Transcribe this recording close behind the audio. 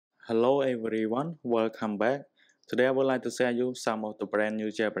Hello everyone, welcome back. Today I would like to share you some of the brand new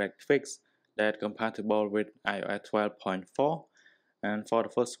jailbreak fix that compatible with iOS 12.4. And for the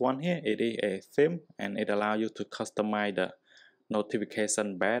first one here, it is a theme and it allows you to customize the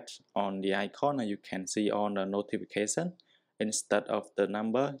notification badge on the icon, and you can see on the notification. Instead of the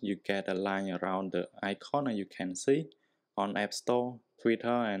number, you get a line around the icon, and you can see on App Store, Twitter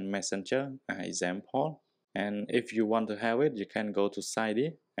and Messenger example. And if you want to have it, you can go to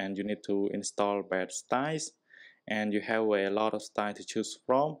Cydia and you need to install badge styles, and you have a lot of styles to choose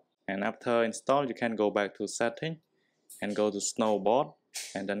from. And after install, you can go back to setting and go to snowboard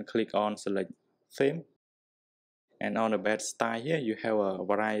and then click on select theme. And on the badge style here, you have a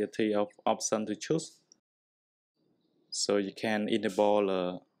variety of options to choose. So you can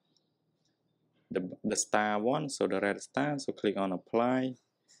enable the star one, so the red star. So click on apply,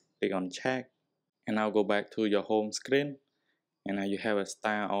 click on check, and now go back to your home screen. And now you have a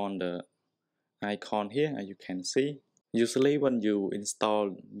star on the icon here, as you can see. Usually when you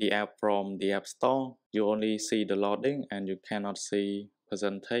install the app from the App Store, you only see the loading and you cannot see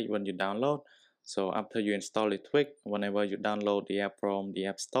percentage when you download. So after you install it tweak, whenever you download the app from the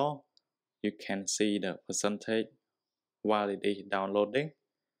App Store, you can see the percentage while it is downloading.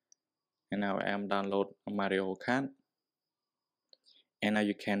 And now I am download Mario Kart. And now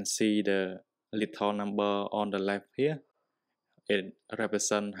you can see the little number on the left here. It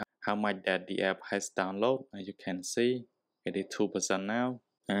represents how much that the app has downloaded. As you can see, it is 2% now.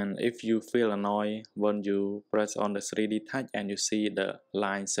 And if you feel annoyed when you press on the 3D touch and you see the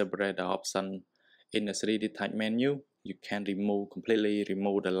line separate the option in the 3D touch menu, you can completely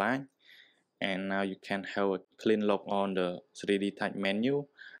remove the line. And now you can have a clean look on the 3D touch menu.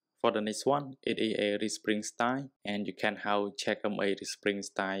 For the next one, it is a respring style, and you can have check a respring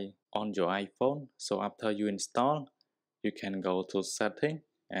style on your iPhone. So after you install, you can go to setting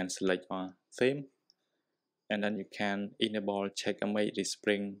and select on theme, and then you can enable check image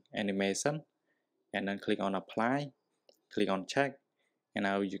respring animation, and then click on apply, click on check, and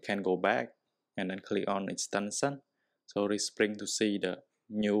now you can go back and then click on extension, so respring to see the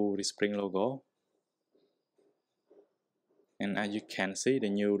new respring logo. And as you can see the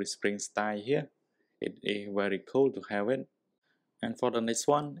new respring style here, it is very cool to have it. And for the next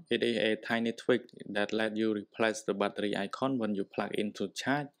one, it is a tiny tweak that lets you replace the battery icon when you plug into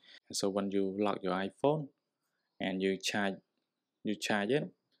charge. So when you lock your iPhone and you charge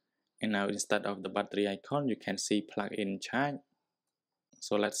it, and now instead of the battery icon, you can see plug-in charge.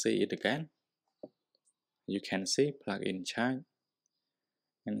 So let's see it again. You can see plug-in charge.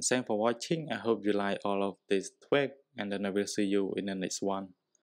 And thanks for watching. I hope you like all of this tweak, and then I will see you in the next one.